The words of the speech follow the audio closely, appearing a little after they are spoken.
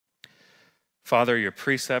Father, your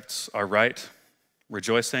precepts are right,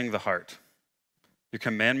 rejoicing the heart. Your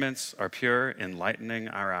commandments are pure, enlightening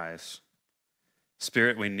our eyes.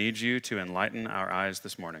 Spirit, we need you to enlighten our eyes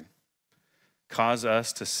this morning. Cause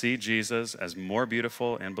us to see Jesus as more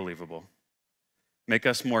beautiful and believable. Make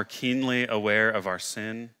us more keenly aware of our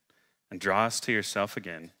sin and draw us to yourself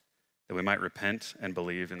again, that we might repent and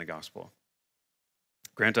believe in the gospel.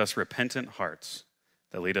 Grant us repentant hearts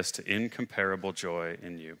that lead us to incomparable joy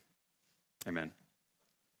in you. Amen.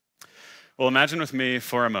 Well, imagine with me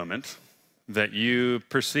for a moment that you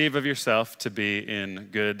perceive of yourself to be in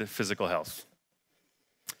good physical health.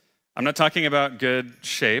 I'm not talking about good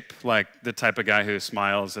shape, like the type of guy who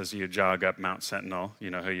smiles as you jog up Mount Sentinel. You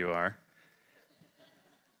know who you are.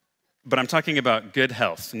 But I'm talking about good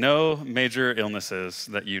health, no major illnesses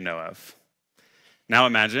that you know of. Now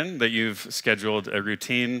imagine that you've scheduled a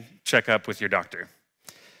routine checkup with your doctor.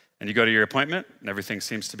 And you go to your appointment, and everything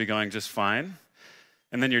seems to be going just fine.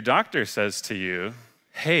 And then your doctor says to you,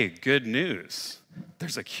 hey, good news,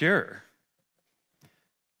 there's a cure.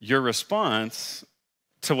 Your response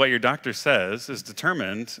to what your doctor says is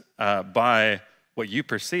determined by what you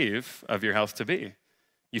perceive of your health to be.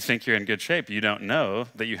 You think you're in good shape. You don't know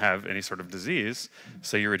that you have any sort of disease,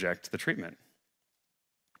 so you reject the treatment.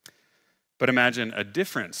 But imagine a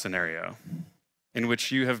different scenario in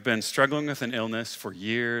which you have been struggling with an illness for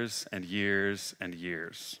years and years and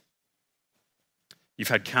years. You've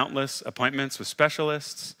had countless appointments with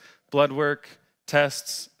specialists, blood work,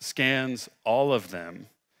 tests, scans, all of them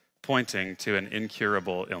pointing to an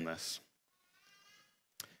incurable illness.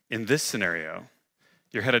 In this scenario,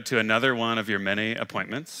 you're headed to another one of your many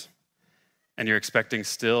appointments, and you're expecting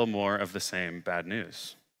still more of the same bad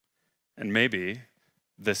news. And maybe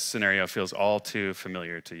this scenario feels all too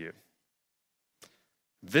familiar to you.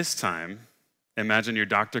 This time, imagine your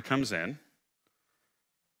doctor comes in,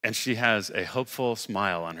 and she has a hopeful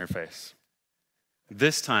smile on her face.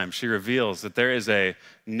 This time, she reveals that there is a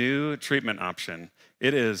new treatment option.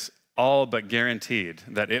 It is all but guaranteed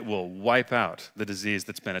that it will wipe out the disease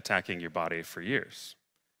that's been attacking your body for years.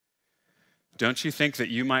 Don't you think that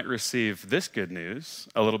you might receive this good news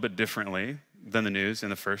a little bit differently than the news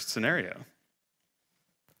in the first scenario?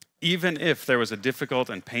 Even if there was a difficult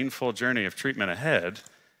and painful journey of treatment ahead,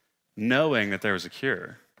 knowing that there was a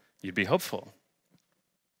cure, you'd be hopeful.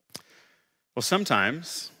 Well,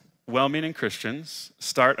 sometimes well-meaning Christians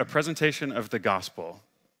start a presentation of the gospel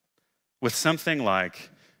with something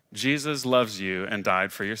like, Jesus loves you and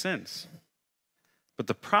died for your sins. But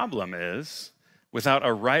the problem is, without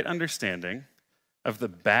a right understanding of the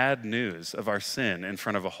bad news of our sin in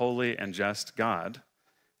front of a holy and just God,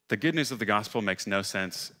 the good news of the gospel makes no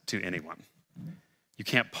sense to anyone. You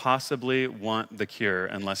can't possibly want the cure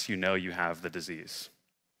unless you know you have the disease.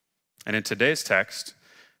 And in today's text,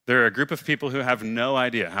 there are a group of people who have no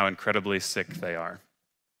idea how incredibly sick they are.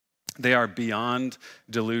 They are beyond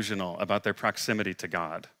delusional about their proximity to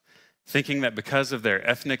God, thinking that because of their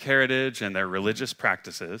ethnic heritage and their religious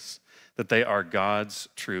practices, that they are God's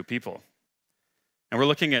true people. And we're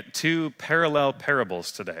looking at two parallel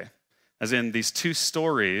parables today, as in these two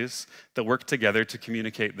stories that work together to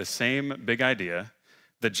communicate the same big idea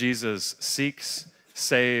that Jesus seeks,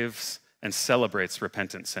 saves, and celebrates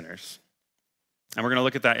repentant sinners. And we're going to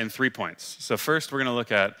look at that in 3 points. So first, we're going to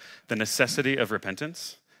look at the necessity of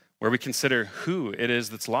repentance, where we consider who it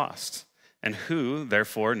is that's lost and who,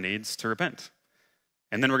 therefore, needs to repent.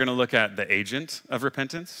 And then we're going to look at the agent of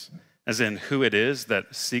repentance, as in who it is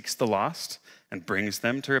that seeks the lost and brings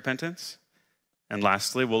them to repentance. And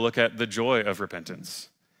lastly, we'll look at the joy of repentance,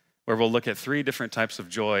 where we'll look at 3 different types of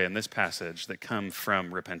joy in this passage that come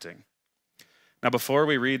from repenting. Now, before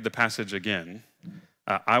we read the passage again,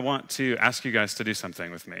 I want to ask you guys to do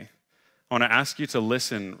something with me. I want to ask you to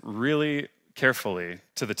listen really carefully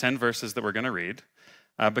to the 10 verses that we're going to read,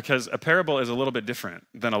 because a parable is a little bit different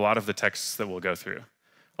than a lot of the texts that we'll go through.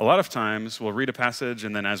 A lot of times we'll read a passage,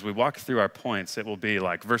 and then as we walk through our points, it will be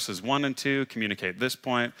like verses 1 and 2 communicate this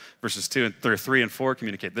point, verses 3 and 4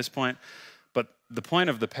 communicate this point. But the point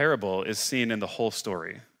of the parable is seen in the whole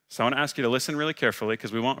story. So I want to ask you to listen really carefully,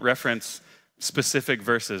 because we won't reference specific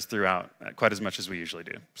verses throughout quite as much as we usually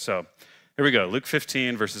do. So here we go, Luke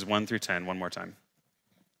 15, verses 1 through 10, one more time.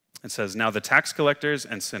 It says, "Now the tax collectors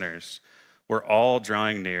and sinners were all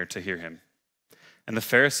drawing near to hear him. And the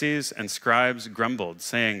Pharisees and scribes grumbled,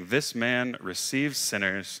 saying, 'This man receives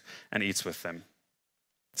sinners and eats with them.'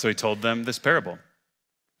 So he told them this parable.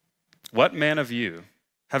 'What man of you,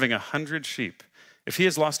 having 100 sheep, if he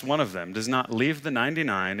has lost one of them, does not leave the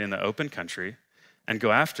 99 in the open country and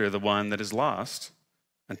go after the one that is lost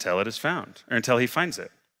until it is found, or until he finds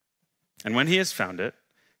it? And when he has found it,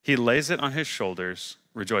 he lays it on his shoulders,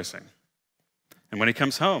 rejoicing. And when he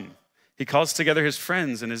comes home, he calls together his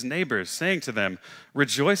friends and his neighbors, saying to them,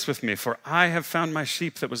 'Rejoice with me, for I have found my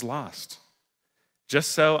sheep that was lost.'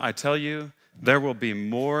 Just so, I tell you, there will be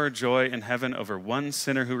more joy in heaven over one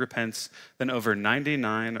sinner who repents than over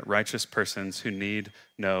 99 righteous persons who need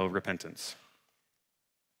no repentance.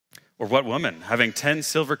 Or what woman, having 10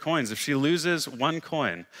 silver coins, if she loses one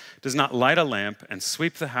coin, does not light a lamp and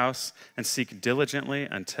sweep the house and seek diligently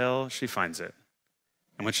until she finds it?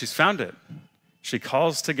 And when she's found it, she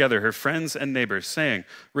calls together her friends and neighbors, saying,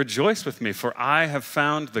 'Rejoice with me, for I have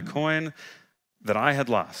found the coin that I had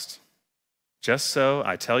lost.' Just so,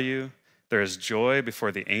 I tell you, there is joy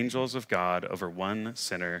before the angels of God over one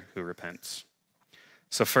sinner who repents."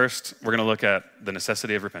 So first, we're going to look at the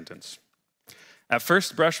necessity of repentance. At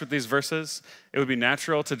first brush with these verses, it would be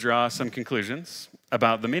natural to draw some conclusions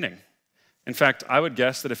about the meaning. In fact, I would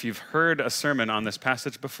guess that if you've heard a sermon on this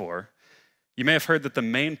passage before, you may have heard that the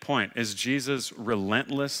main point is Jesus'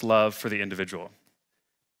 relentless love for the individual.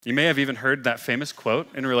 You may have even heard that famous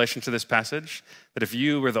quote in relation to this passage, that if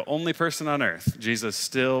you were the only person on earth, Jesus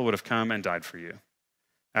still would have come and died for you.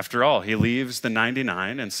 After all, he leaves the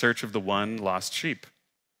 99 in search of the one lost sheep.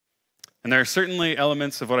 And there are certainly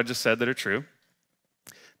elements of what I just said that are true,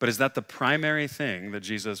 but is that the primary thing that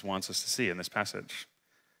Jesus wants us to see in this passage?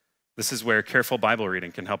 This is where careful Bible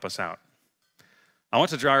reading can help us out. I want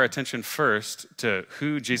to draw our attention first to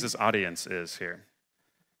who Jesus' audience is here.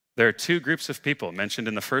 There are two groups of people mentioned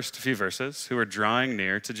in the first few verses who are drawing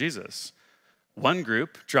near to Jesus. One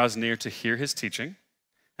group draws near to hear his teaching,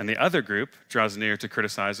 and the other group draws near to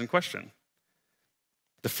criticize and question.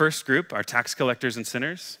 The first group are tax collectors and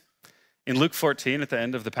sinners. In Luke 14, at the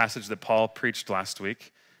end of the passage that Paul preached last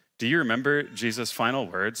week, do you remember Jesus' final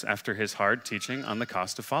words after his hard teaching on the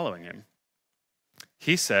cost of following him?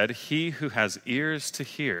 He said, "He who has ears to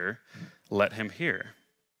hear, let him hear."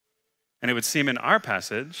 And it would seem in our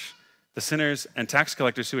passage, the sinners and tax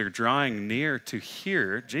collectors who are drawing near to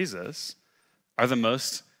hear Jesus are the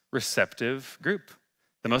most receptive group,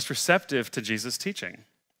 the most receptive to Jesus' teaching.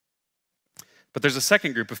 But there's a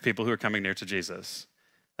second group of people who are coming near to Jesus.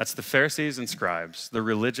 That's the Pharisees and scribes, the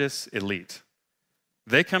religious elite.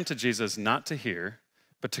 They come to Jesus not to hear,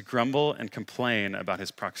 but to grumble and complain about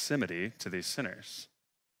his proximity to these sinners.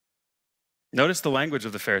 Notice the language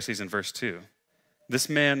of the Pharisees in verse 2. This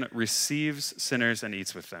man receives sinners and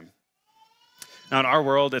eats with them. Now, in our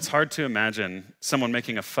world, it's hard to imagine someone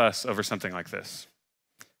making a fuss over something like this.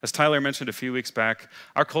 As Tyler mentioned a few weeks back,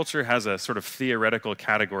 our culture has a sort of theoretical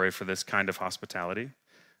category for this kind of hospitality,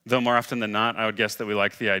 though more often than not, I would guess that we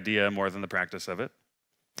like the idea more than the practice of it.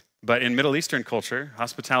 But in Middle Eastern culture,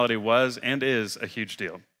 hospitality was and is a huge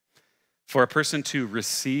deal. For a person to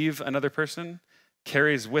receive another person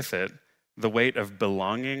carries with it the weight of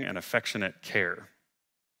belonging and affectionate care.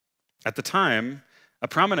 At the time, a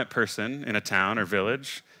prominent person in a town or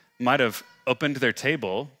village might have opened their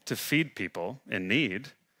table to feed people in need,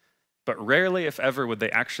 but rarely, if ever, would they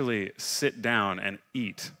actually sit down and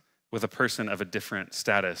eat with a person of a different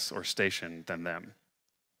status or station than them.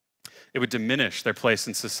 It would diminish their place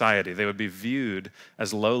in society. They would be viewed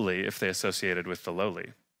as lowly if they associated with the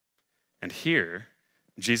lowly. And here,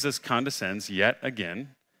 Jesus condescends yet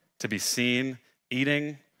again to be seen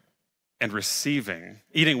eating and receiving,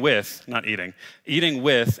 eating with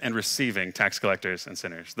and receiving tax collectors and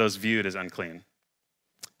sinners, those viewed as unclean.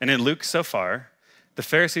 And in Luke so far, the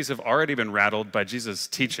Pharisees have already been rattled by Jesus'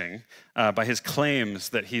 teaching, by his claims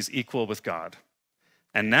that he's equal with God.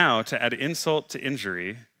 And now, to add insult to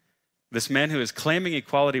injury, this man who is claiming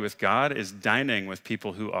equality with God is dining with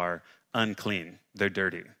people who are unclean. They're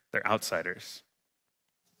dirty. They're outsiders.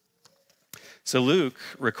 So Luke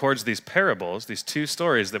records these parables, these two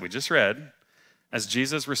stories that we just read, as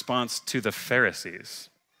Jesus' response to the Pharisees.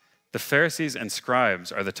 The Pharisees and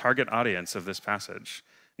scribes are the target audience of this passage,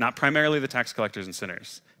 not primarily the tax collectors and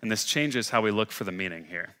sinners. And this changes how we look for the meaning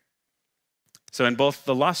here. So in both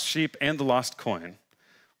the lost sheep and the lost coin,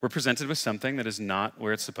 we're presented with something that is not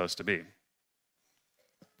where it's supposed to be.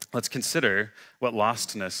 Let's consider what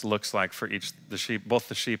lostness looks like for both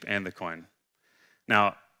the sheep and the coin.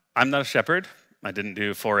 Now, I'm not a shepherd. I didn't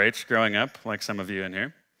do 4-H growing up like some of you in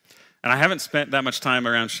here. And I haven't spent that much time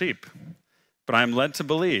around sheep. But I'm led to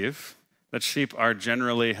believe that sheep are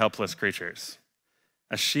generally helpless creatures.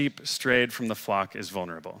 A sheep strayed from the flock is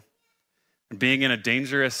vulnerable. And being in a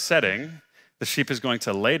dangerous setting, the sheep is going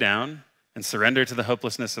to lay down and surrender to the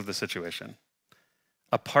hopelessness of the situation.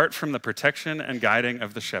 Apart from the protection and guiding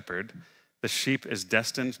of the shepherd, the sheep is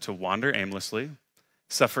destined to wander aimlessly,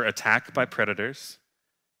 suffer attack by predators,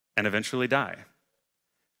 and eventually die.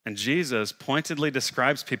 And Jesus pointedly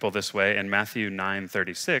describes people this way in Matthew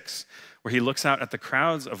 9:36, where he looks out at the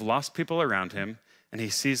crowds of lost people around him and he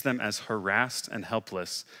sees them as harassed and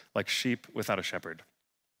helpless, like sheep without a shepherd.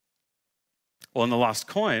 Well, in the lost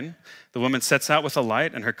coin, the woman sets out with a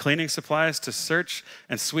light and her cleaning supplies to search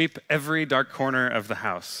and sweep every dark corner of the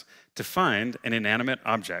house to find an inanimate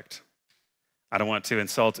object. I don't want to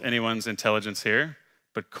insult anyone's intelligence here,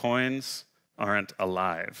 but coins aren't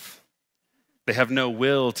alive. They have no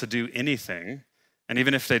will to do anything, and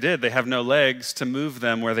even if they did, they have no legs to move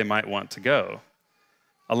them where they might want to go.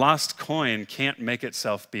 A lost coin can't make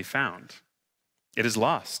itself be found. It is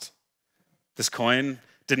lost. This coin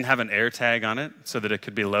didn't have an air tag on it so that it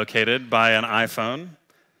could be located by an iPhone.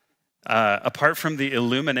 Apart from the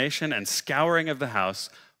illumination and scouring of the house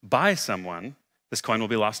by someone, this coin will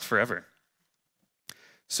be lost forever.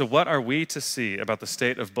 So what are we to see about the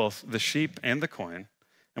state of both the sheep and the coin?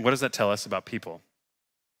 And what does that tell us about people?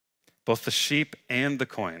 Both the sheep and the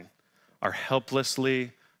coin are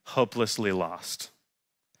helplessly, hopelessly lost.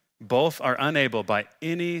 Both are unable by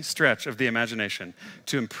any stretch of the imagination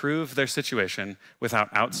to improve their situation without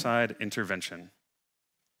outside intervention.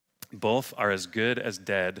 Both are as good as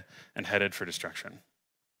dead and headed for destruction.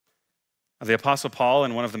 The Apostle Paul,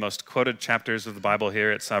 in one of the most quoted chapters of the Bible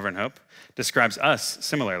here at Sovereign Hope, describes us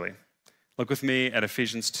similarly. Look with me at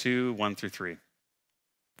Ephesians 2:1-3.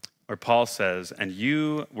 Where Paul says, "And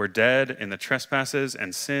you were dead in the trespasses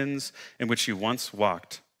and sins in which you once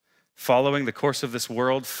walked, following the course of this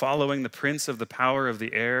world, following the prince of the power of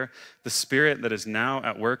the air, the spirit that is now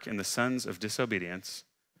at work in the sons of disobedience,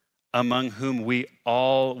 among whom we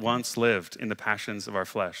all once lived in the passions of our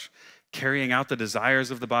flesh, carrying out the desires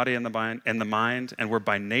of the body and the mind, and were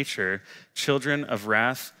by nature children of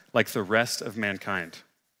wrath like the rest of mankind."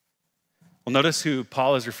 Well, notice who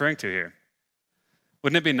Paul is referring to here.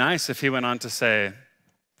 Wouldn't it be nice if he went on to say,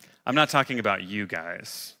 I'm not talking about you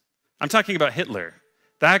guys. I'm talking about Hitler.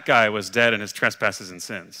 That guy was dead in his trespasses and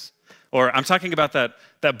sins. Or I'm talking about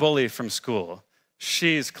that bully from school.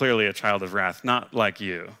 She's clearly a child of wrath, not like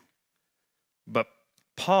you. But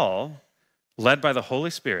Paul, led by the Holy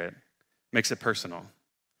Spirit, makes it personal.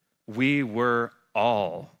 We were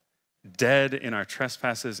all dead in our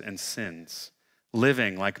trespasses and sins,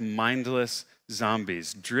 living like mindless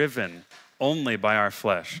zombies, driven only by our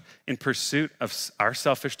flesh, in pursuit of our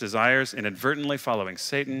selfish desires, inadvertently following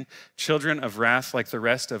Satan, children of wrath like the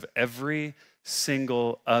rest of every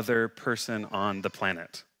single other person on the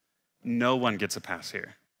planet. No one gets a pass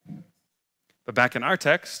here. But back in our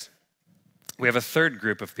text, we have a third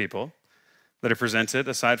group of people that are presented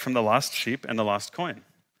aside from the lost sheep and the lost coin.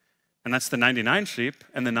 And that's the 99 sheep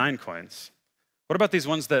and the 9 coins. What about these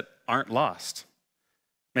ones that aren't lost?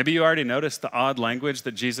 Maybe you already noticed the odd language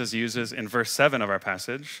that Jesus uses in verse 7 of our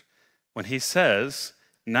passage when he says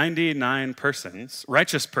 99 persons,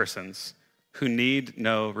 righteous persons, who need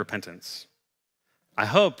no repentance. I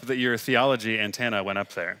hope that your theology antenna went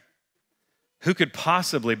up there. Who could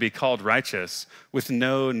possibly be called righteous with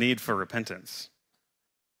no need for repentance?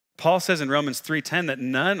 Paul says in Romans 3:10 that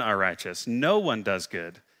none are righteous, no one does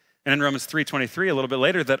good. And in Romans 3:23, a little bit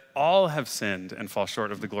later, that all have sinned and fall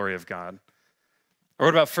short of the glory of God. Or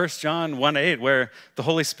what about 1 John 1:8, where the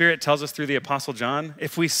Holy Spirit tells us through the Apostle John,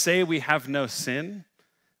 if we say we have no sin,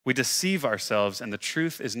 we deceive ourselves and the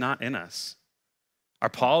truth is not in us. Are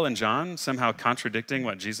Paul and John somehow contradicting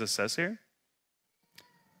what Jesus says here?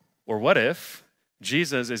 Or what if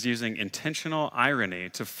Jesus is using intentional irony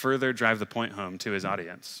to further drive the point home to his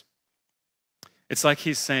audience? It's like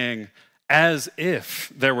he's saying, as if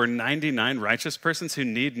there were 99 righteous persons who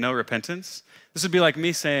need no repentance. This would be like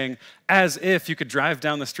me saying, as if you could drive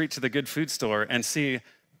down the street to the good food store and see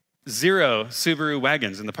 0 Subaru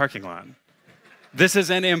wagons in the parking lot. This is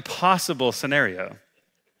an impossible scenario.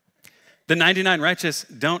 The 99 righteous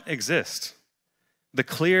don't exist. The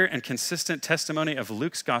clear and consistent testimony of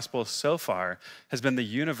Luke's gospel so far has been the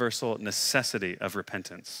universal necessity of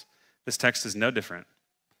repentance. This text is no different.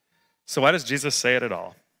 So why does Jesus say it at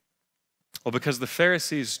all? Well, because the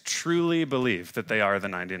Pharisees truly believe that they are the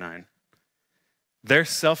 99. Their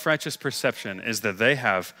self-righteous perception is that they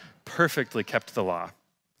have perfectly kept the law.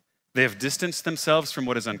 They have distanced themselves from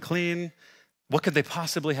what is unclean. What could they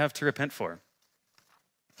possibly have to repent for?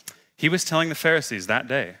 He was telling the Pharisees that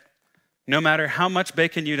day, no matter how much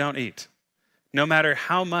bacon you don't eat, no matter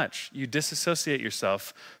how much you disassociate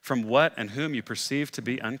yourself from what and whom you perceive to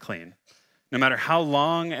be unclean, no matter how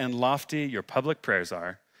long and lofty your public prayers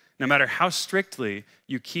are, no matter how strictly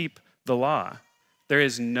you keep the law, there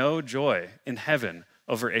is no joy in heaven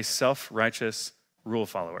over a self-righteous rule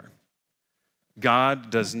follower.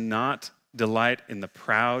 God does not delight in the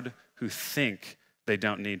proud who think they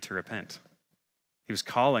don't need to repent. He was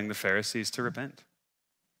calling the Pharisees to repent.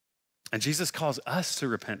 And Jesus calls us to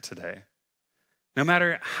repent today. No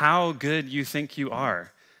matter how good you think you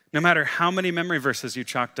are, no matter how many memory verses you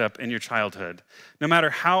chalked up in your childhood, no matter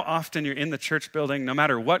how often you're in the church building, no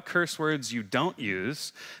matter what curse words you don't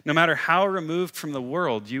use, no matter how removed from the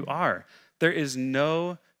world you are, there is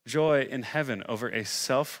no joy in heaven over a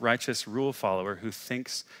self-righteous rule follower who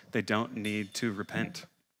thinks they don't need to repent.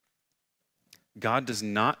 God does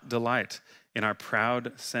not delight in our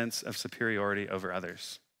proud sense of superiority over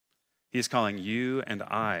others. He is calling you and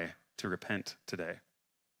I to repent today.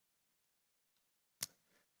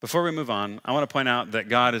 Before we move on, I want to point out that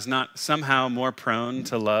God is not somehow more prone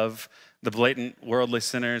to love the blatant worldly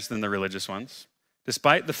sinners than the religious ones.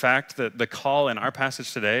 Despite the fact that the call in our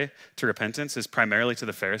passage today to repentance is primarily to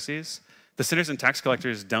the Pharisees, the sinners and tax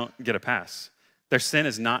collectors don't get a pass. Their sin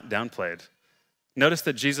is not downplayed. Notice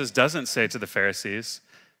that Jesus doesn't say to the Pharisees,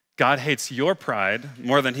 God hates your pride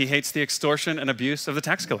more than he hates the extortion and abuse of the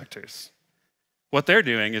tax collectors. What they're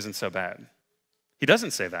doing isn't so bad. He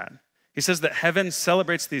doesn't say that. He says that heaven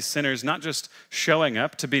celebrates these sinners not just showing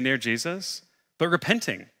up to be near Jesus, but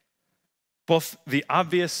repenting. Both the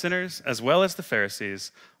obvious sinners as well as the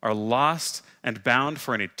Pharisees are lost and bound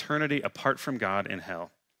for an eternity apart from God in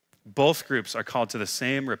hell. Both groups are called to the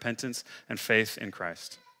same repentance and faith in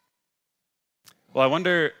Christ. Well, I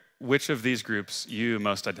wonder which of these groups you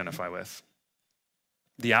most identify with.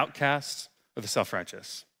 The outcast or the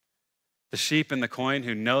self-righteous? The sheep and the coin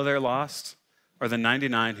who know they're lost, or the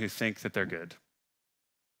 99 who think that they're good?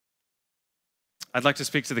 I'd like to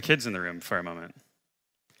speak to the kids in the room for a moment.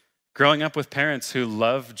 Growing up with parents who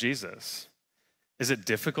love Jesus, is it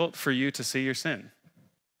difficult for you to see your sin?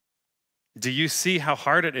 Do you see how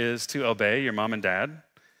hard it is to obey your mom and dad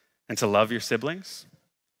and to love your siblings?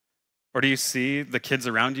 Or do you see the kids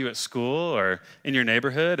around you at school or in your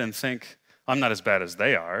neighborhood and think, I'm not as bad as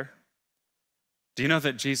they are? Do you know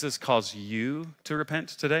that Jesus calls you to repent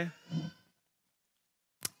today?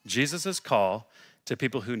 Jesus' call to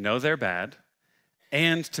people who know they're bad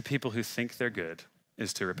and to people who think they're good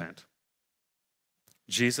is to repent.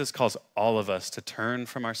 Jesus calls all of us to turn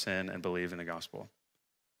from our sin and believe in the gospel.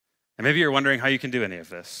 And maybe you're wondering how you can do any of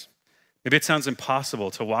this. Maybe it sounds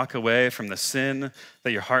impossible to walk away from the sin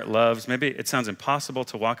that your heart loves. Maybe it sounds impossible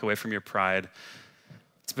to walk away from your pride.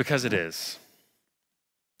 It's because it is.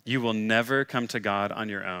 You will never come to God on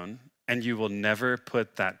your own, and you will never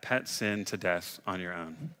put that pet sin to death on your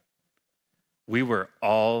own. We were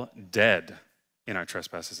all dead in our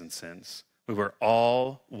trespasses and sins. We were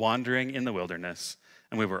all wandering in the wilderness,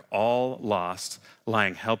 and we were all lost,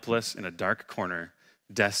 lying helpless in a dark corner,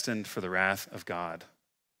 destined for the wrath of God.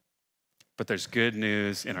 But there's good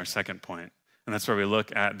news in our second point, and that's where we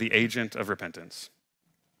look at the agent of repentance.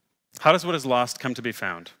 How does what is lost come to be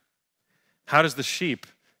found? How does the sheep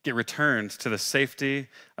get returned to the safety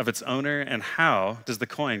of its owner, and how does the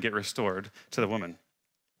coin get restored to the woman?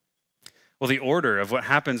 Well, the order of what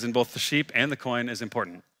happens in both the sheep and the coin is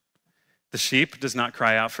important. The sheep does not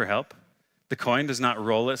cry out for help. The coin does not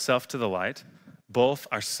roll itself to the light. Both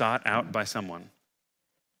are sought out by someone.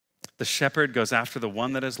 The shepherd goes after the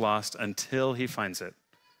one that is lost until he finds it,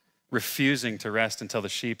 refusing to rest until the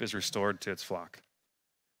sheep is restored to its flock.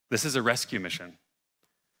 This is a rescue mission.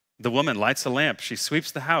 The woman lights a lamp. She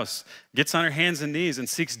sweeps the house, gets on her hands and knees, and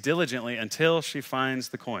seeks diligently until she finds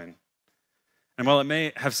the coin. And while it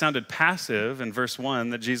may have sounded passive in verse 1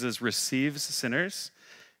 that Jesus receives sinners,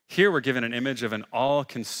 here we're given an image of an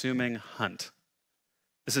all-consuming hunt.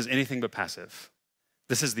 This is anything but passive.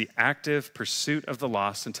 This is the active pursuit of the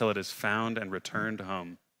lost until it is found and returned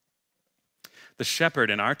home. The shepherd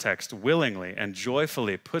in our text willingly and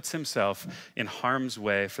joyfully puts himself in harm's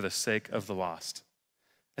way for the sake of the lost.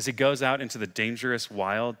 As he goes out into the dangerous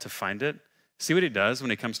wild to find it, see what he does when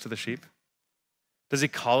he comes to the sheep? Does he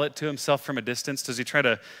call it to himself from a distance? Does he try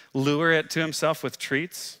to lure it to himself with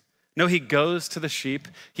treats? No, he goes to the sheep,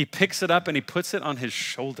 he picks it up, and he puts it on his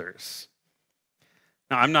shoulders.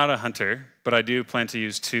 Now, I'm not a hunter, but I do plan to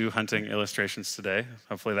use 2 hunting illustrations today.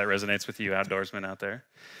 Hopefully that resonates with you outdoorsmen out there.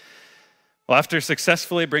 Well, after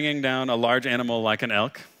successfully bringing down a large animal like an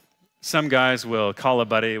elk, some guys will call a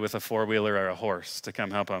buddy with a 4-wheeler or a horse to come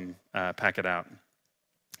help them pack it out.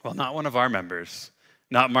 Well, not one of our members,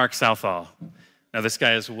 not Mark Southall. Now, this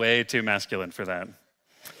guy is way too masculine for that.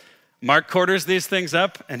 Mark quarters these things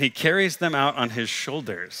up, and he carries them out on his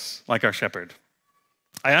shoulders like our shepherd.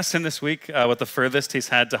 I asked him this week what the furthest he's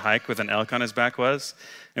had to hike with an elk on his back was.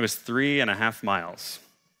 It was 3.5 miles.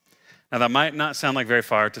 Now, that might not sound like very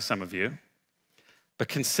far to some of you, but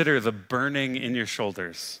consider the burning in your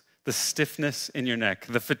shoulders, the stiffness in your neck,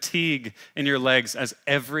 the fatigue in your legs as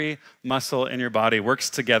every muscle in your body works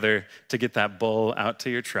together to get that bull out to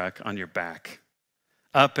your truck on your back.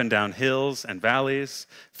 Up and down hills and valleys,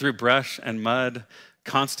 through brush and mud,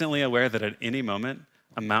 constantly aware that at any moment,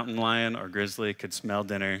 a mountain lion or grizzly could smell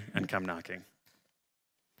dinner and come knocking.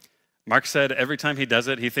 Mark said every time he does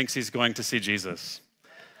it, he thinks he's going to see Jesus.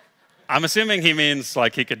 I'm assuming he means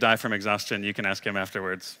like he could die from exhaustion. You can ask him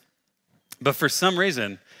afterwards. But for some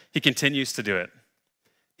reason, he continues to do it.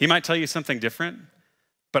 He might tell you something different,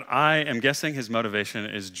 but I am guessing his motivation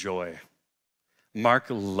is joy. Mark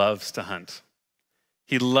loves to hunt.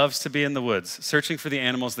 He loves to be in the woods, searching for the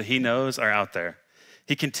animals that he knows are out there.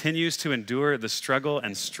 He continues to endure the struggle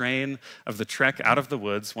and strain of the trek out of the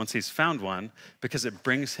woods once he's found one because it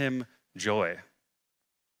brings him joy.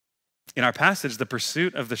 In our passage, the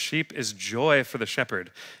pursuit of the sheep is joy for the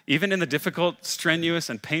shepherd. Even in the difficult, strenuous,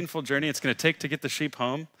 and painful journey it's going to take to get the sheep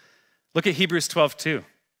home, look at Hebrews 12:2.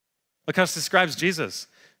 Look how it describes Jesus.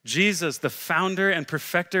 Jesus, the founder and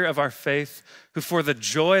perfecter of our faith, who for the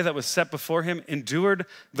joy that was set before him endured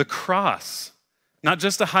the cross, not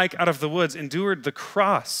just a hike out of the woods, endured the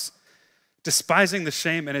cross, despising the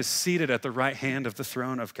shame, and is seated at the right hand of the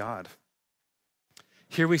throne of God.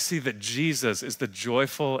 Here we see that Jesus is the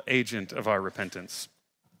joyful agent of our repentance.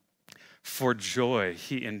 For joy,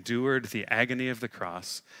 he endured the agony of the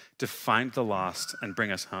cross to find the lost and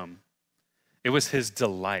bring us home. It was his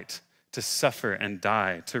delight to suffer and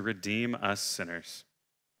die to redeem us sinners.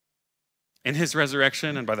 In his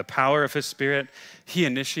resurrection and by the power of his Spirit, he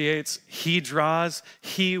initiates, he draws,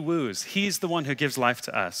 he woos. He's the one who gives life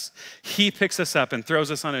to us. He picks us up and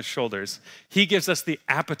throws us on his shoulders. He gives us the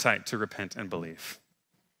appetite to repent and believe.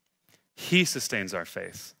 He sustains our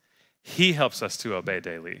faith. He helps us to obey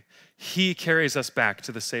daily. He carries us back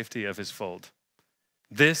to the safety of his fold.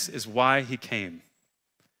 This is why he came.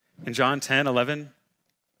 In John 10:11,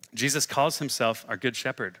 Jesus calls himself our good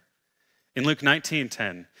shepherd. In Luke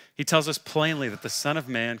 19:10, he tells us plainly that the Son of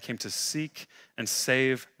Man came to seek and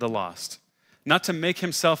save the lost, not to make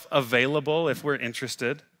himself available if we're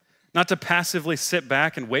interested, not to passively sit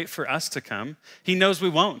back and wait for us to come. He knows we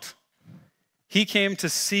won't. He came to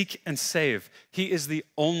seek and save. He is the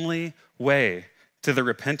only way to the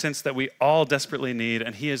repentance that we all desperately need,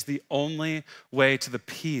 and he is the only way to the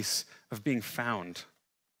peace of being found.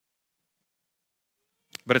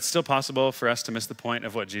 But it's still possible for us to miss the point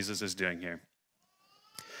of what Jesus is doing here.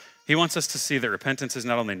 He wants us to see that repentance is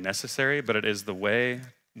not only necessary, but it is the way,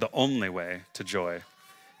 the only way to joy.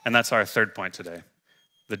 And that's our third point today,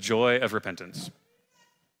 the joy of repentance.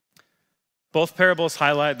 Both parables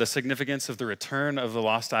highlight the significance of the return of the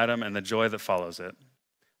lost item and the joy that follows it.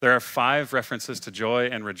 There are 5 references to joy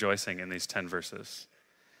and rejoicing in these 10 verses.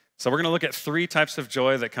 So we're going to look at 3 types of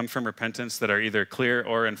joy that come from repentance that are either clear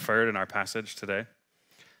or inferred in our passage today.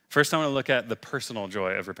 First, I want to look at the personal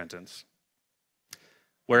joy of repentance.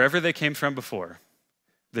 Wherever they came from before,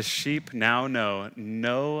 the sheep now know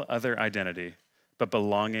no other identity but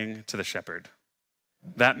belonging to the shepherd.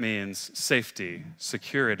 That means safety,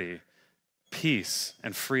 security, peace,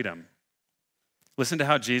 and freedom. Listen to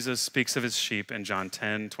how Jesus speaks of his sheep in John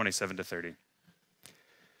 10:27-30.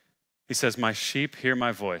 He says, "My sheep hear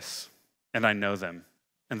my voice, and I know them,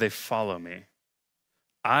 and they follow me.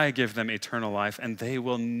 I give them eternal life, and they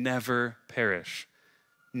will never perish.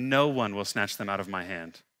 No one will snatch them out of my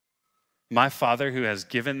hand. My Father who has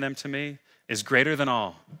given them to me is greater than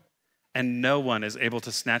all, and no one is able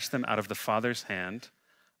to snatch them out of the Father's hand.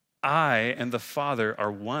 I and the Father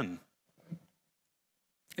are one."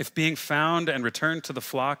 If being found and returned to the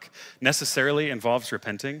flock necessarily involves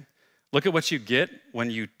repenting, look at what you get when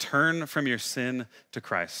you turn from your sin to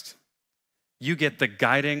Christ. You get the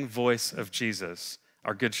guiding voice of Jesus,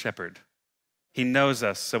 our good shepherd. He knows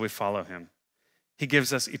us, so we follow him. He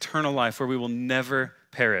gives us eternal life where we will never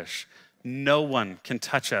perish. No one can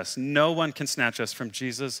touch us. No one can snatch us from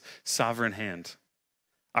Jesus' sovereign hand.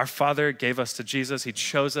 Our Father gave us to Jesus. He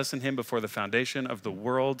chose us in him before the foundation of the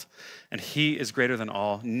world, and he is greater than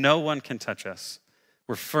all. No one can touch us.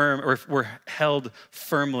 We're held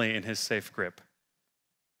firmly in his safe grip.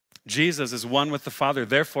 Jesus is one with the Father.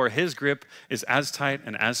 Therefore, his grip is as tight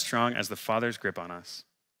and as strong as the Father's grip on us.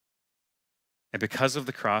 And because of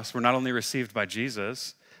the cross, we're not only received by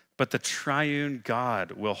Jesus, but the triune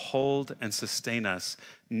God will hold and sustain us,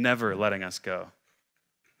 never letting us go.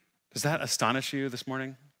 Does that astonish you this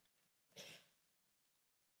morning?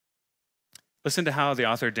 Listen to how the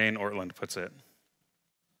author Dane Ortland puts it.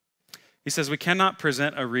 He says, "We cannot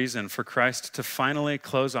present a reason for Christ to finally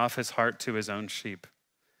close off his heart to his own sheep.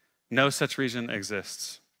 No such reason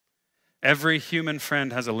exists. Every human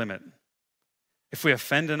friend has a limit. If we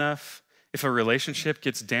offend enough, if a relationship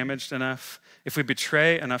gets damaged enough, if we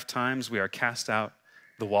betray enough times, we are cast out,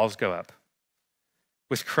 the walls go up.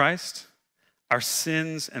 With Christ, our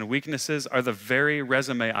sins and weaknesses are the very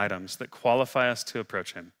resume items that qualify us to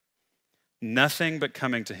approach him. Nothing but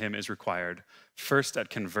coming to him is required, first at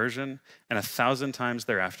conversion and 1,000 times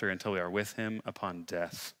thereafter until we are with him upon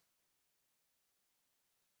death.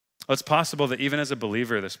 Well, it's possible that even as a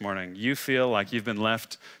believer this morning, you feel like you've been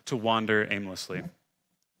left to wander aimlessly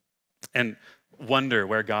and wonder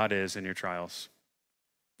where God is in your trials.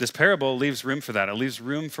 This parable leaves room for that. It leaves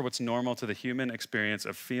room for what's normal to the human experience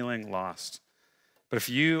of feeling lost. But if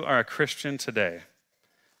you are a Christian today,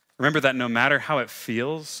 remember that no matter how it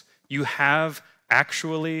feels, you have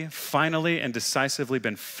actually, finally, and decisively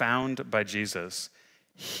been found by Jesus.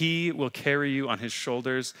 He will carry you on his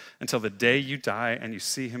shoulders until the day you die and you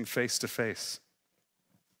see him face to face.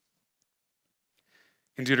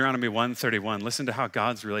 In Deuteronomy 1:31, listen to how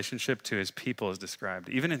God's relationship to his people is described,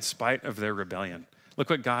 even in spite of their rebellion. Look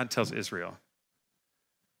what God tells Israel.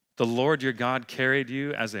 The Lord your God carried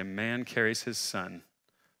you as a man carries his son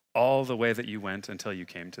all the way that you went until you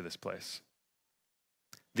came to this place.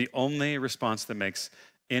 The only response that makes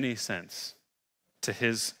any sense to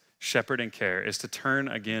his shepherding care is to turn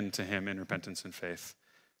again to him in repentance and faith,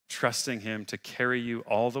 trusting him to carry you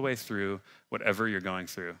all the way through whatever you're going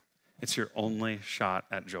through. It's your only shot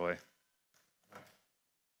at joy.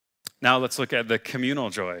 Now let's look at the communal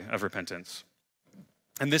joy of repentance.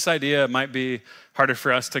 And this idea might be harder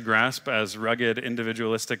for us to grasp as rugged,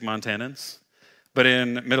 individualistic Montanans, but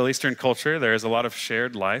in Middle Eastern culture, there is a lot of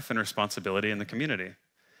shared life and responsibility in the community.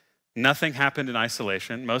 Nothing happened in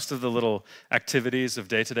isolation. Most of the little activities of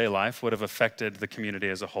day-to-day life would have affected the community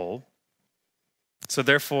as a whole. So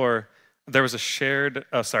therefore, there was a shared,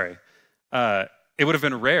 it would have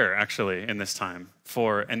been rare, actually, in this time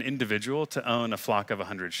for an individual to own a flock of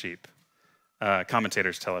 100 sheep.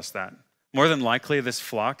 Commentators tell us that. More than likely, this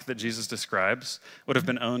flock that Jesus describes would have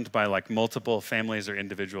been owned by like multiple families or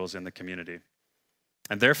individuals in the community.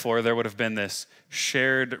 And therefore, there would have been this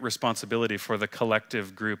shared responsibility for the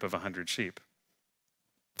collective group of 100 sheep.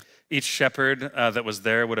 Each shepherd that was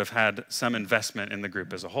there would have had some investment in the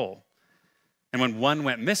group as a whole. And when one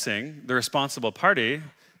went missing, the responsible party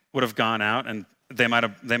would have gone out and they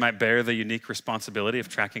might bear the unique responsibility of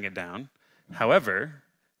tracking it down. However,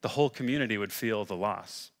 the whole community would feel the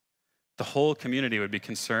loss. The whole community would be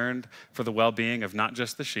concerned for the well-being of not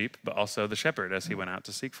just the sheep, but also the shepherd as he went out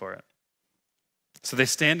to seek for it. So they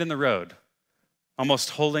stand in the road,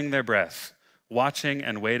 almost holding their breath, watching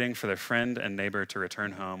and waiting for their friend and neighbor to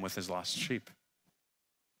return home with his lost sheep.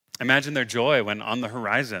 Imagine their joy when on the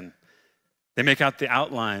horizon, they make out the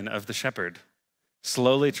outline of the shepherd,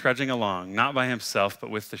 slowly trudging along, not by himself,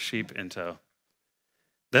 but with the sheep in tow.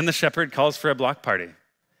 Then the shepherd calls for a block party.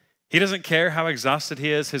 He doesn't care how exhausted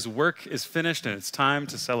he is. His work is finished and it's time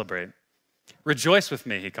to celebrate. Rejoice with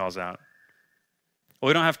me, he calls out. Well,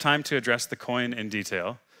 we don't have time to address the coin in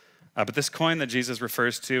detail, but this coin that Jesus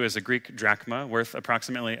refers to is a Greek drachma worth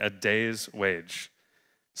approximately a day's wage.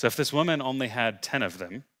 So if this woman only had 10 of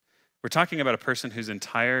them, we're talking about a person whose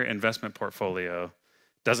entire investment portfolio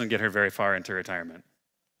doesn't get her very far into retirement,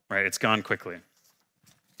 right? It's gone quickly.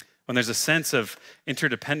 When there's a sense of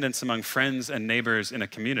interdependence among friends and neighbors in a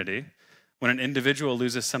community, when an individual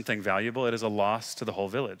loses something valuable, it is a loss to the whole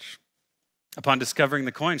village. Upon discovering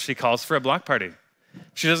the coin, she calls for a block party.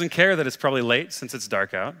 She doesn't care that it's probably late since it's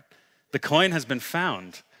dark out. The coin has been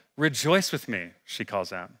found. Rejoice with me, she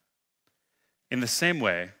calls out. In the same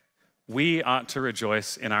way, we ought to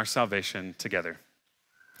rejoice in our salvation together.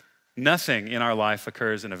 Nothing in our life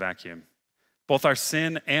occurs in a vacuum. Both our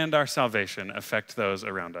sin and our salvation affect those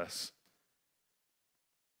around us.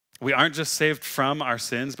 We aren't just saved from our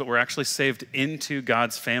sins, but we're actually saved into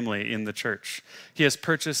God's family in the church. He has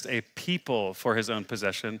purchased a people for his own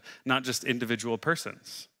possession, not just individual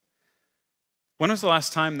persons. When was the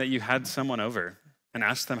last time that you had someone over and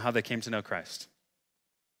asked them how they came to know Christ?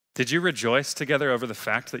 Did you rejoice together over the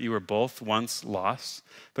fact that you were both once lost,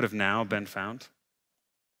 but have now been found?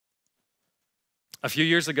 A few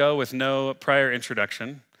years ago, with no prior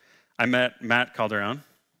introduction, I met Matt Calderon,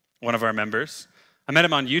 one of our members. I met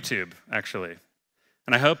him on YouTube, actually.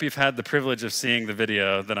 And I hope you've had the privilege of seeing the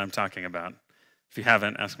video that I'm talking about. If you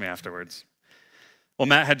haven't, ask me afterwards. Well,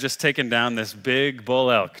 Matt had just taken down this big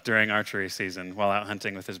bull elk during archery season while out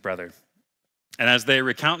hunting with his brother. And as they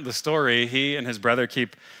recount the story, he and his brother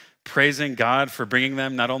keep praising God for bringing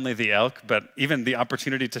them not only the elk, but even the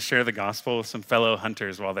opportunity to share the gospel with some fellow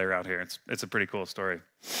hunters while they're out here. It's a pretty cool story.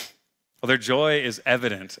 Well, their joy is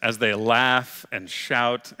evident as they laugh and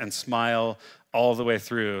shout and smile all the way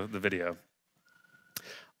through the video.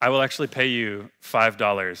 I will actually pay you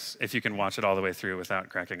 $5 if you can watch it all the way through without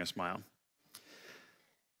cracking a smile.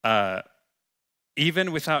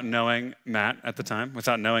 Even without knowing Matt at the time,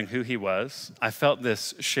 without knowing who he was, I felt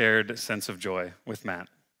this shared sense of joy with Matt.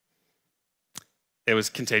 It was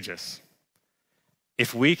contagious.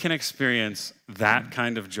 If we can experience that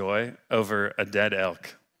kind of joy over a dead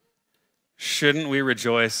elk, shouldn't we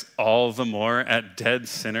rejoice all the more at dead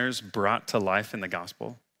sinners brought to life in the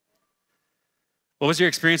gospel? What was your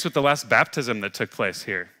experience with the last baptism that took place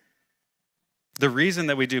here? The reason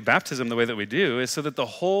that we do baptism the way that we do is so that the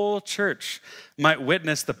whole church might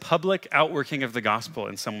witness the public outworking of the gospel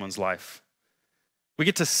in someone's life. We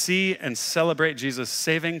get to see and celebrate Jesus'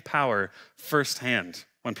 saving power firsthand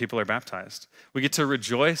when people are baptized. We get to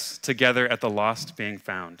rejoice together at the lost being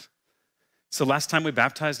found. So last time we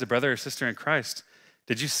baptized a brother or sister in Christ,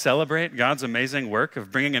 did you celebrate God's amazing work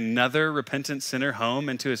of bringing another repentant sinner home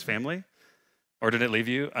into his family? Or did it leave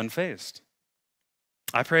you unfazed?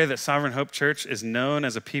 I pray that Sovereign Hope Church is known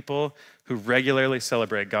as a people who regularly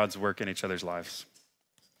celebrate God's work in each other's lives.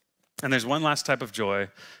 And there's one last type of joy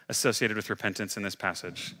associated with repentance in this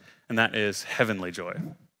passage, and that is heavenly joy,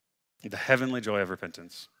 the heavenly joy of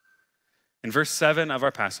repentance. In verse 7 of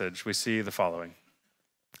our passage, we see the following.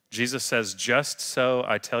 Jesus says, "Just so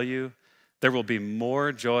I tell you, there will be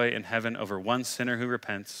more joy in heaven over one sinner who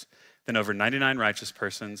repents than over 99 righteous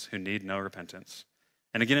persons who need no repentance."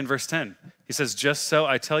 And again in verse 10, he says, "Just so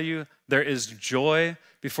I tell you, there is joy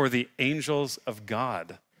before the angels of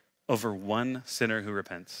God over one sinner who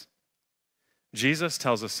repents." Jesus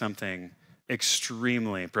tells us something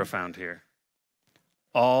extremely profound here.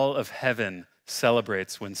 All of heaven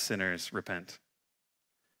celebrates when sinners repent.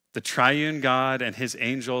 The triune God and his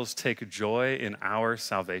angels take joy in our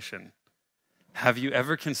salvation. Have you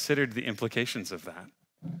ever considered the implications of that?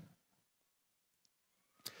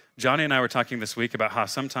 Johnny and I were talking this week about how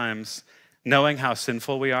sometimes knowing how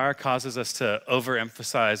sinful we are causes us to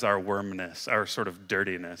overemphasize our wormness, our sort of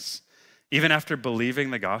dirtiness. Even after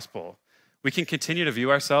believing the gospel, we can continue to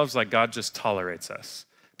view ourselves like God just tolerates us,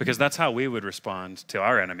 because that's how we would respond to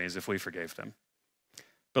our enemies if we forgave them.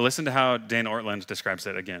 But listen to how Dane Ortland describes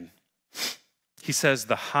it again. He says,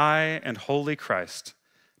 "The high and holy Christ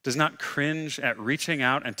does not cringe at reaching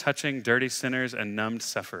out and touching dirty sinners and numbed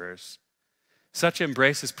sufferers. Such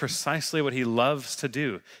embrace is precisely what he loves to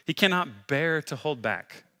do. He cannot bear to hold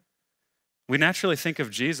back. We naturally think of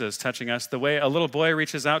Jesus touching us the way a little boy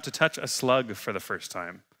reaches out to touch a slug for the first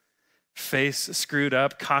time. Face screwed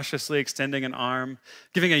up, cautiously extending an arm,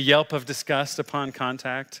 giving a yelp of disgust upon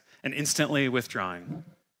contact, and instantly withdrawing.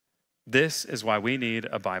 This is why we need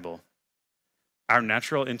a Bible. Our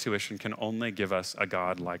natural intuition can only give us a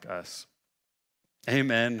God like us."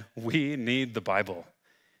 Amen. We need the Bible.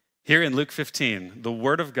 Here in Luke 15, the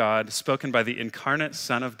word of God spoken by the incarnate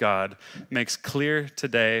Son of God makes clear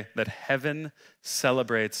today that heaven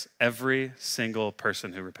celebrates every single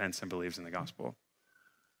person who repents and believes in the gospel.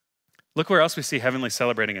 Look where else we see heavenly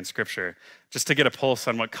celebrating in Scripture, just to get a pulse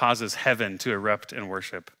on what causes heaven to erupt in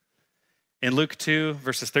worship. In Luke 2,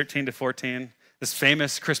 verses 13 to 14, this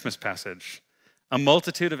famous Christmas passage, a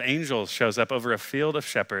multitude of angels shows up over a field of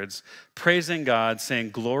shepherds, praising God,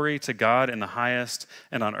 saying, "Glory to God in the highest,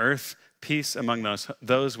 and on earth peace among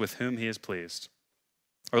those with whom he is pleased."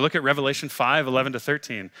 Or look at Revelation 5, 11 to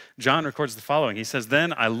 13. John records the following. He says,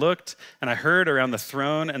 "Then I looked and I heard around the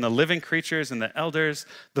throne and the living creatures and the elders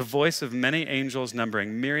the voice of many angels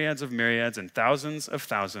numbering myriads of myriads and thousands of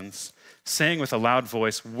thousands, saying with a loud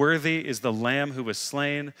voice, 'Worthy is the Lamb who was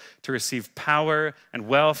slain to receive power and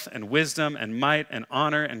wealth and wisdom and might and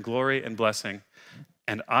honor and glory and blessing.'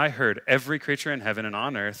 And I heard every creature in heaven and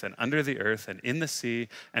on earth and under the earth and in the sea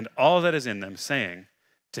and all that is in them saying,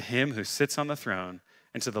 'To him who sits on the throne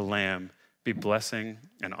and to the Lamb be blessing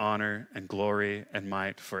and honor and glory and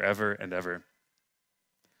might forever and ever.'"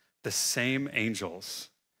 The same angels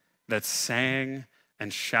that sang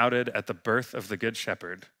and shouted at the birth of the Good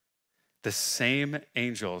Shepherd, the same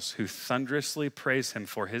angels who thunderously praise him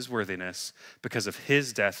for his worthiness because of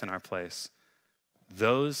his death in our place,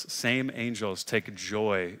 those same angels take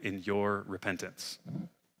joy in your repentance.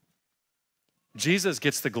 Jesus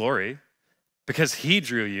gets the glory because he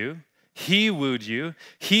drew you, he wooed you,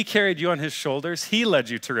 he carried you on his shoulders, he led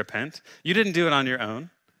you to repent. You didn't do it on your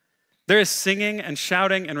own. There is singing and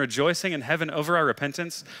shouting and rejoicing in heaven over our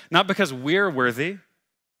repentance, not because we're worthy,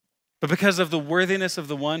 but because of the worthiness of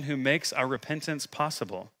the one who makes our repentance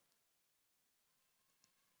possible.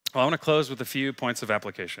 Well, I want to close with a few points of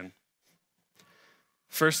application.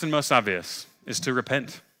 First and most obvious is to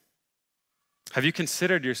repent. Have you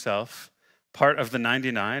considered yourself part of the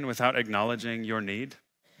 99 without acknowledging your need?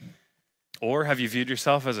 Or have you viewed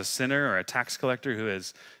yourself as a sinner or a tax collector who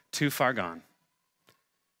is too far gone?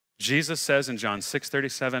 Jesus says in John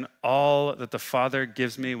 6:37, all that the Father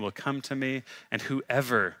gives me will come to me, and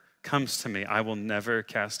whoever comes to me, I will never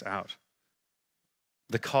cast out.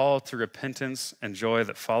 The call to repentance and joy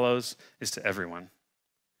that follows is to everyone.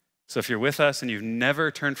 So if you're with us and you've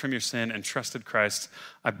never turned from your sin and trusted Christ,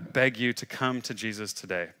 I beg you to come to Jesus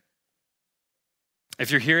today.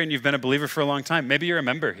 If you're here and you've been a believer for a long time, maybe you're a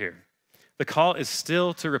member here. The call is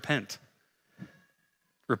still to repent.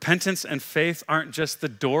 Repentance and faith aren't just the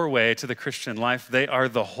doorway to the Christian life, they are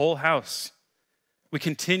the whole house. We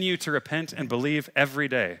continue to repent and believe every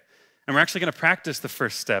day. And we're actually going to practice the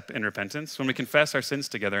first step in repentance when we confess our sins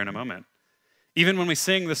together in a moment. Even when we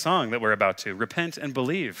sing the song that we're about to, repent and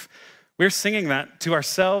believe, we're singing that to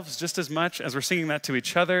ourselves just as much as we're singing that to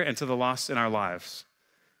each other and to the lost in our lives.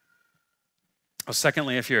 Oh,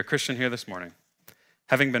 secondly, if you're a Christian here this morning,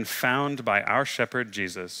 having been found by our shepherd,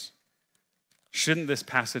 Jesus, shouldn't this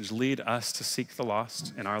passage lead us to seek the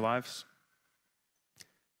lost in our lives?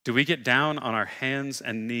 Do we get down on our hands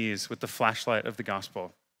and knees with the flashlight of the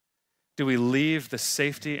gospel? Do we leave the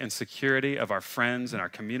safety and security of our friends and our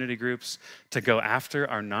community groups to go after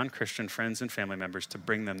our non-Christian friends and family members to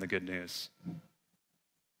bring them the good news?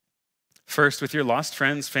 First, with your lost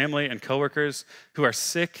friends, family, and coworkers who are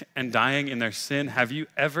sick and dying in their sin, have you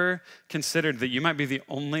ever considered that you might be the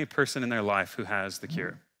only person in their life who has the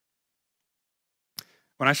cure?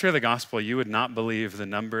 When I share the gospel, you would not believe the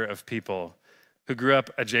number of people who grew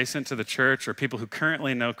up adjacent to the church or people who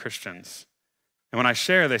currently know Christians. And when I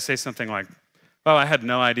share, they say something like, well, I had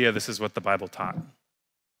no idea this is what the Bible taught.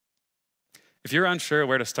 If you're unsure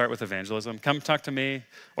where to start with evangelism, come talk to me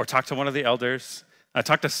or talk to one of the elders.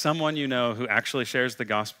 Talk to someone you know who actually shares the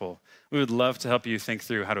gospel. We would love to help you think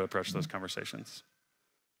through how to approach those conversations.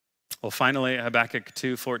 Well, finally, Habakkuk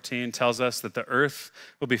 2:14 tells us that the earth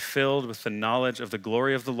will be filled with the knowledge of the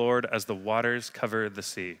glory of the Lord as the waters cover the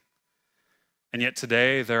sea. And yet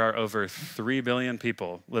today, there are over 3 billion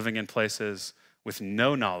people living in places with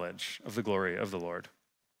no knowledge of the glory of the Lord.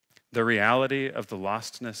 The reality of the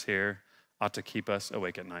lostness here ought to keep us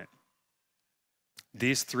awake at night.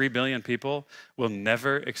 These 3 billion people will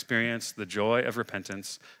never experience the joy of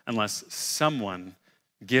repentance unless someone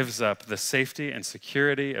gives up the safety and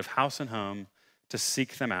security of house and home to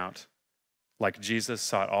seek them out, like Jesus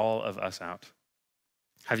sought all of us out.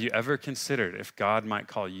 Have you ever considered if God might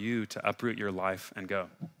call you to uproot your life and go?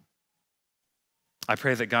 I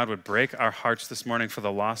pray that God would break our hearts this morning for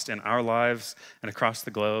the lost in our lives and across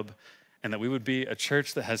the globe, and that we would be a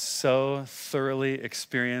church that has so thoroughly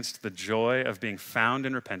experienced the joy of being found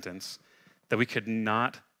in repentance that we could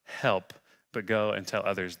not help but go and tell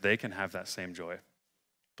others they can have that same joy.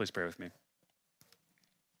 Please pray with me.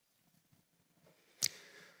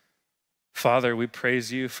 Father, we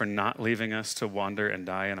praise you for not leaving us to wander and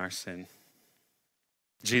die in our sin.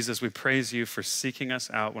 Jesus, we praise you for seeking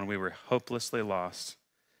us out when we were hopelessly lost,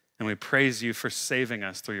 and we praise you for saving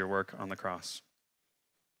us through your work on the cross.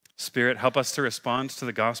 Spirit, help us to respond to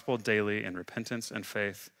the gospel daily in repentance and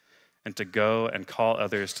faith, and to go and call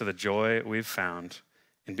others to the joy we've found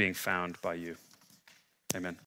in being found by you. Amen.